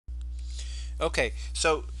Okay,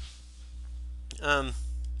 so um,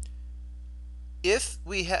 if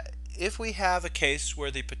we have a case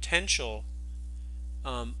where the potential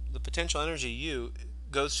energy U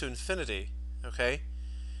goes to infinity, okay,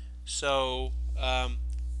 so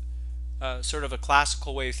sort of a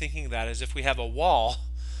classical way of thinking of that is if we have a wall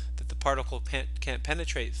that the particle can't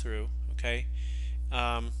penetrate through, okay,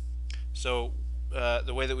 um, so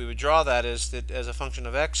the way that we would draw that is that as a function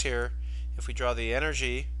of x here, if we draw the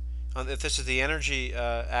energy, if this is the energy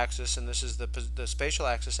axis and this is the spatial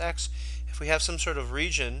axis x, if we have some sort of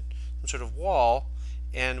region, some sort of wall,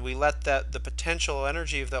 and we let the potential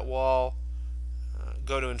energy of that wall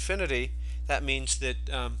go to infinity, that means that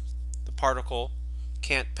the particle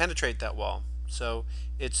can't penetrate that wall. So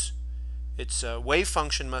its wave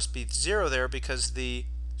function must be zero there because the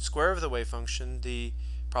square of the wave function, the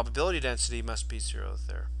probability density, must be zero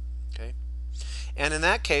there. Okay, and in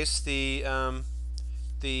that case, the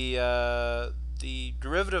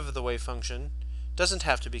derivative of the wave function doesn't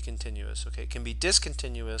have to be continuous. Okay, it can be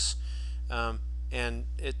discontinuous, and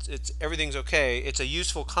it's everything's okay. It's a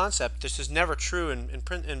useful concept. This is never true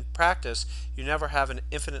in practice. You never have an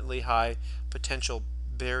infinitely high potential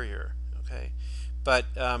barrier. Okay, but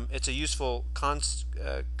it's a useful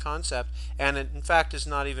concept, and it, in fact, is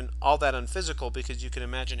not even all that unphysical because you can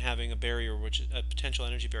imagine having a barrier, which is a potential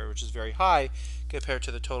energy barrier, which is very high compared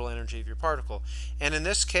to the total energy of your particle. And in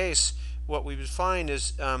this case, what we would find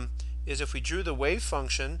is if we drew the wave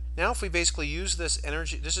function. Now, if we basically use this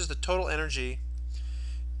energy, this is the total energy.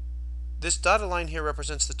 This dotted line here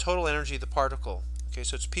represents the total energy of the particle. Okay,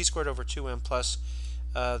 so it's p squared over 2m plus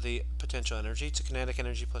the potential energy. It's a kinetic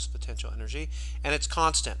energy plus potential energy, and it's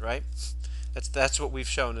constant, right? That's what we've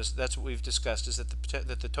shown. That's what we've discussed. Is that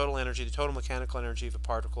the total energy, the total mechanical energy of a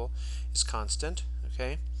particle, is constant.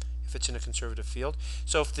 Okay, if it's in a conservative field.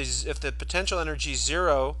 So if the potential energy is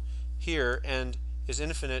zero here and is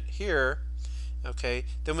infinite here, okay,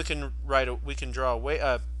 then we can draw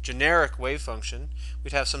a generic wave function.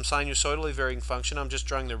 We'd have some sinusoidally varying function. I'm just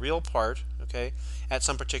drawing the real part, okay, at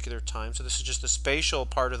some particular time. So this is just the spatial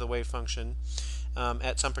part of the wave function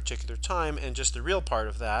at some particular time, and just the real part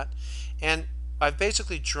of that. And I've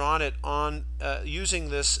basically drawn it on using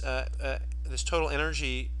this this total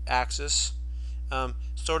energy axis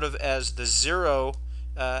sort of as the zero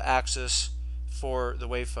axis for the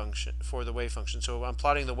wave function. So I'm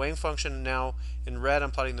plotting the wave function now in red. I'm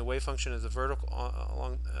plotting the wave function as the vertical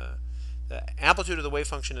along the amplitude of the wave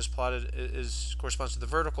function is plotted corresponds to the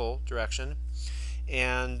vertical direction,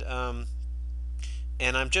 and I'm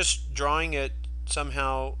just drawing it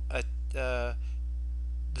somehow at the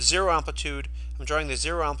zero amplitude. I'm drawing the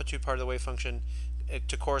zero amplitude part of the wave function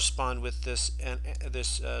to correspond with this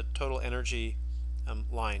total energy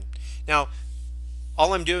line. Now,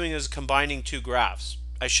 all I'm doing is combining two graphs.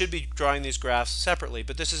 I should be drawing these graphs separately,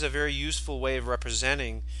 but this is a very useful way of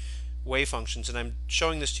representing wave functions, and I'm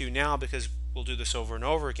showing this to you now because we'll do this over and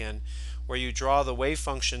over again, where you draw the wave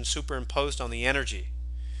function superimposed on the energy.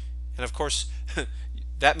 And of course,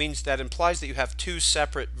 that implies that you have two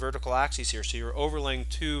separate vertical axes here. So you're overlaying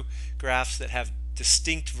two graphs that have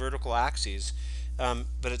distinct vertical axes,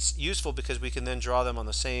 but it's useful because we can then draw them on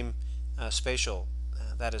the same spatial,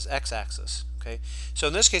 that is x-axis. Okay, so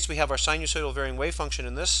in this case we have our sinusoidal varying wave function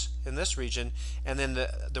in this region, and then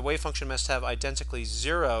the wave function must have identically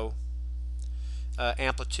zero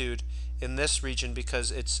amplitude in this region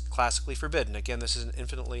because it's classically forbidden. Again, this is an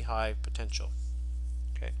infinitely high potential.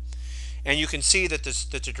 Okay, and you can see that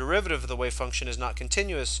the derivative of the wave function is not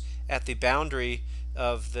continuous at the boundary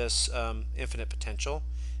of this infinite potential.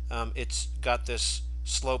 It's got this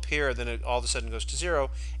slope here, then it all of a sudden goes to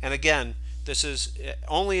zero, and again, this is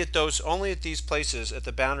only at these places at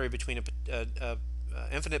the boundary between a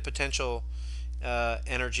infinite potential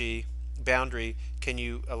energy boundary can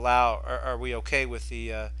you allow. Are we okay with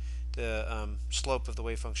the slope of the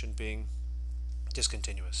wave function being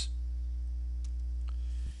discontinuous?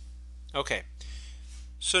 Okay,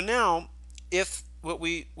 so now if what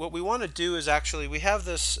we want to do is actually we have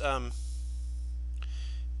this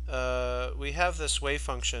wave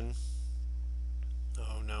function.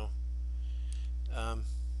 Oh no.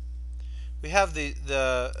 We have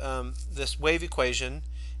this wave equation,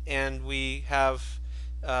 and we have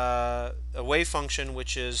a wave function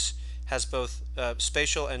which has both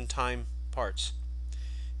spatial and time parts.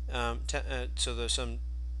 So there's some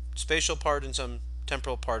spatial part and some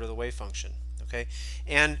temporal part of the wave function. Okay,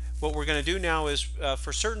 and what we're going to do now is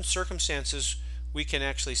for certain circumstances we can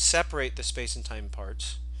actually separate the space and time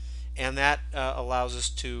parts, and that allows us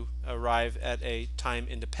to arrive at a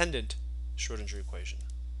time-independent Schrodinger equation.